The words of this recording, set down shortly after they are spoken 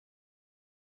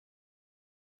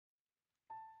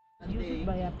Used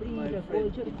by a primitive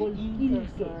culture called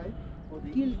Quilque.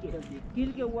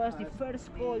 Quilque was the first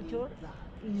culture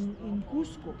in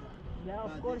Cusco. Yeah,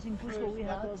 of course, in Cusco we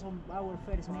had also our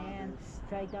first man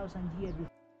 5,000 years before.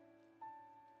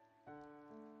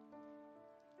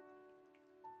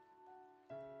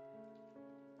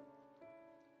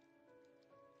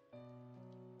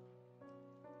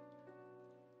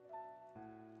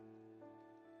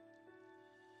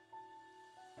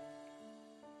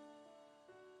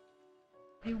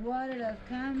 The water that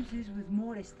comes is with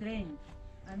more strength,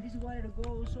 and this water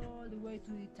goes all the way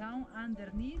to the town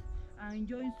underneath and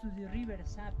joins to the river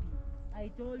Sapi. I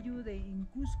told you that in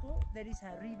Cusco there is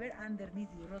a river underneath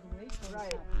the roadway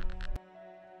called Sapi.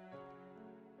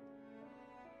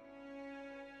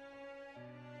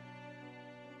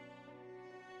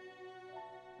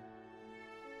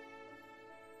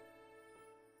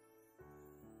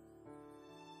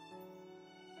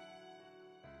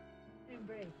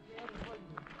 Break.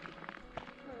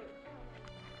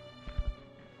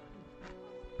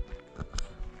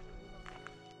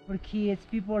 For kids,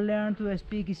 people learn to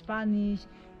speak Spanish,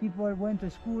 people went to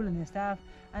school and stuff.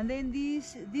 And then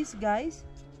these guys,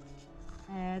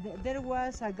 there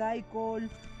was a guy called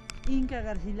Inca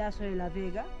Garcilaso de la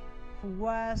Vega, who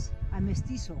was a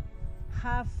mestizo,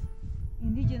 half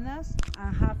indigenous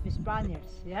and half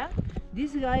Spaniards. Yeah,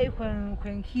 this guy,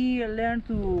 when he learned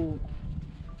to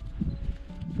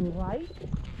write,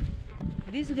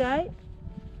 this guy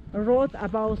wrote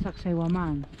about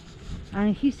Saqsaywaman,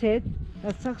 and he said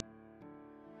that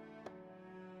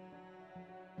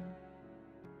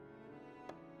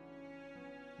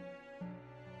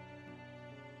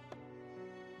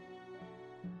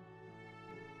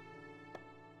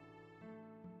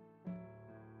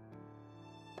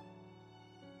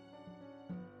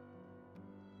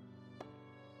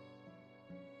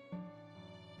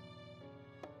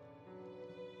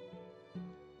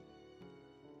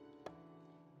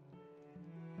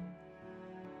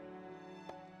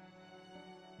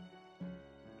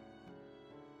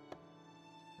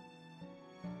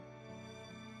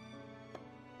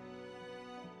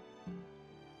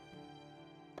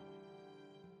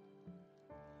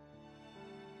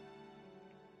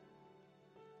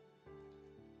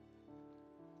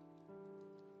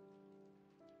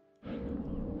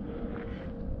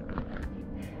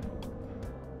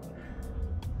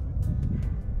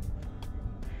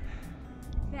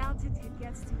altitude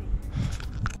gets to me.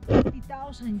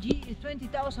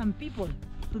 20,000 people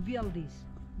to build this.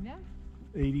 Yeah.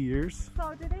 80 years.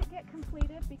 So did it get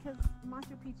completed? Because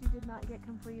Machu Picchu did not get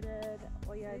completed.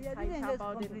 Yeah, didn't get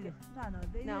completed. No,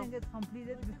 they didn't get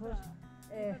completed because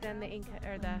then the Inca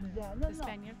or the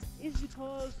Spaniards. It's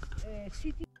because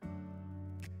city.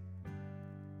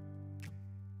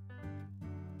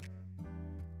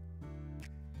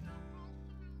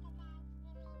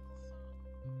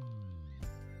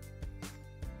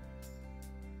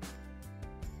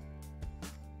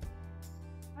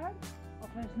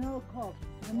 Of a snow cover.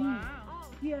 I mean,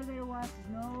 here there was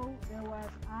snow, there was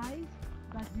ice,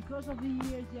 but because of the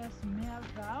years just melt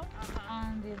out,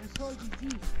 and the result is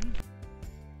this.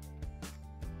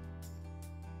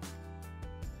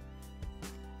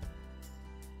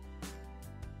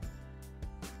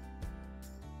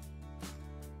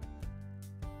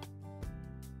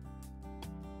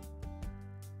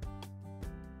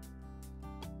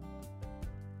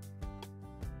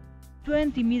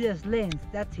 20 meters length,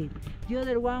 that's it. The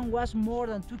other one was more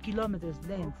than 2 kilometers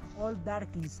length, all dark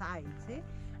inside, see?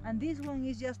 And this one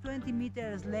is just 20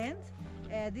 meters length.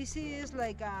 This is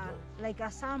like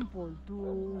a sample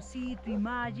to see, to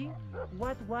imagine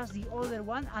what was the other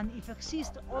one, and if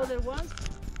exist other ones,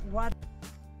 what.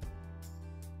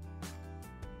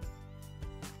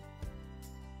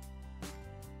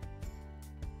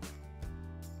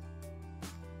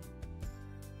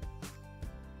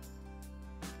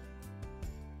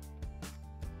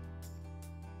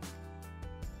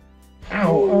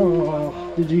 Ow!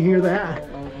 Oh, did you hear that?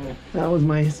 That was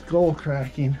my skull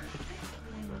cracking.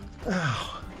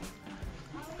 Ow.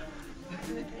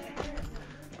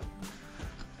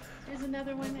 There's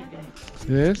another one there.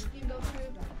 This? You can go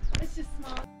through. It's just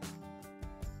small.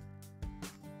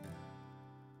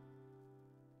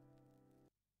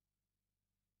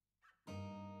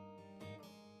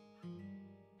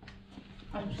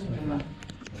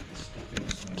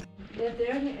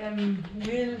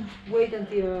 We'll wait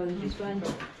until this one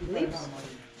leaves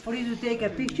for you to take a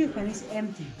picture when it's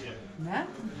empty. Yeah?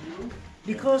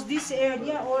 Because this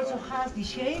area also has the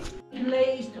shape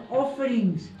placed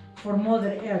offerings for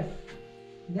Mother Earth.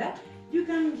 Yeah? You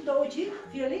can touch it,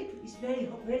 feel it. It's very,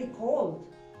 very cold.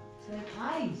 It's like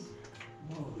ice.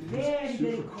 Very,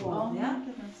 very cold, yeah?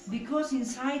 Because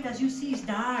inside, as you see, it's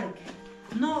dark.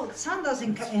 No, sun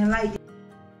doesn't enlighten.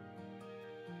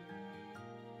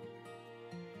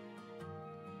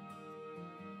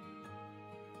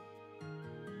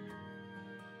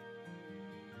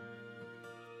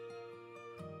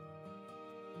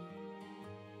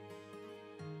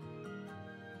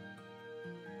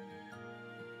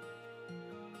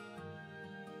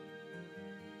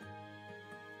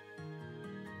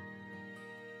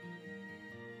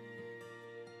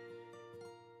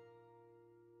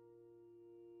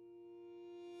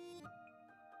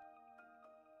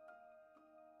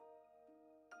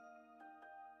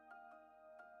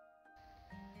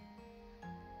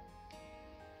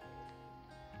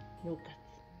 Look at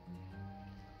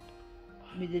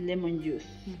with the lemon juice.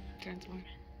 Drink one.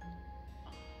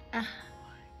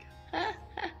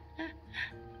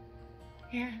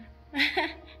 Yeah.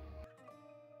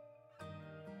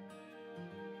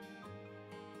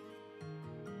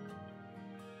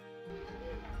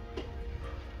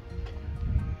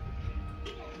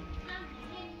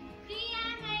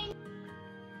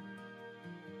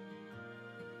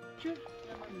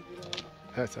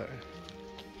 That's all right.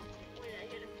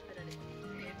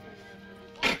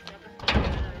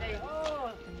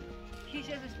 Oh, he's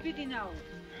just spitting out.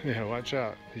 Yeah, watch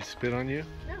out. He spit on you?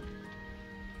 No.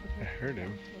 I heard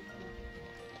him.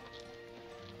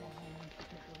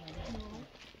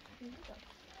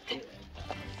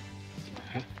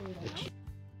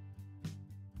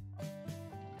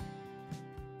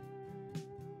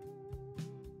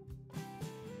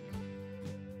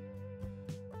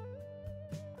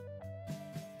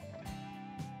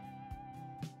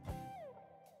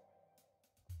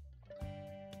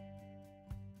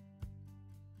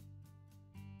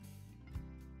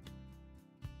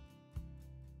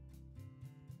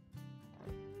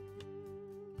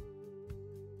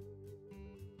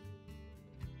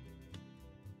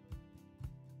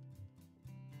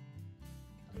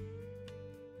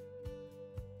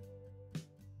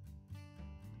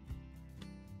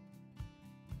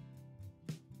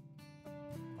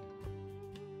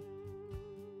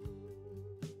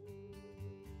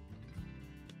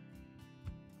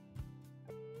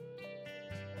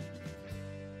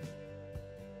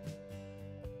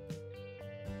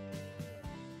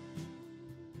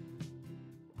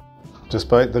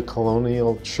 Despite the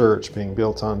colonial church being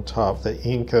built on top, the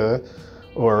Inca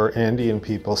or Andean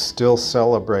people still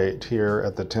celebrate here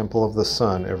at the Temple of the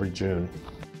Sun every June.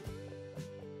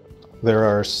 There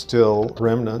are still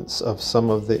remnants of some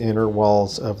of the inner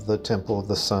walls of the Temple of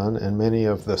the Sun and many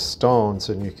of the stones,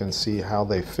 and you can see how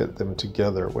they fit them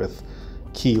together with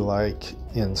key-like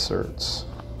inserts.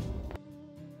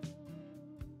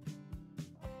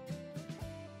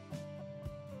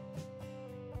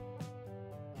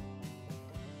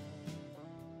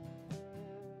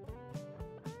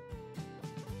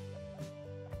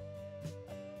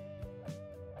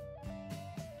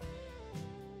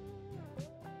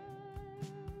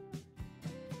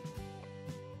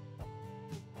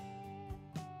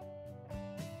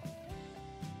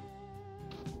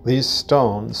 These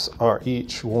stones are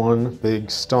each one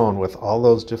big stone with all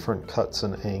those different cuts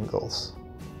and angles.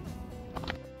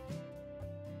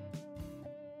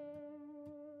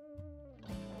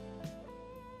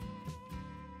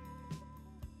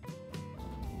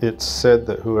 It's said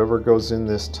that whoever goes in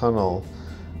this tunnel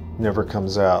never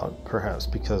comes out, perhaps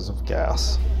because of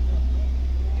gas.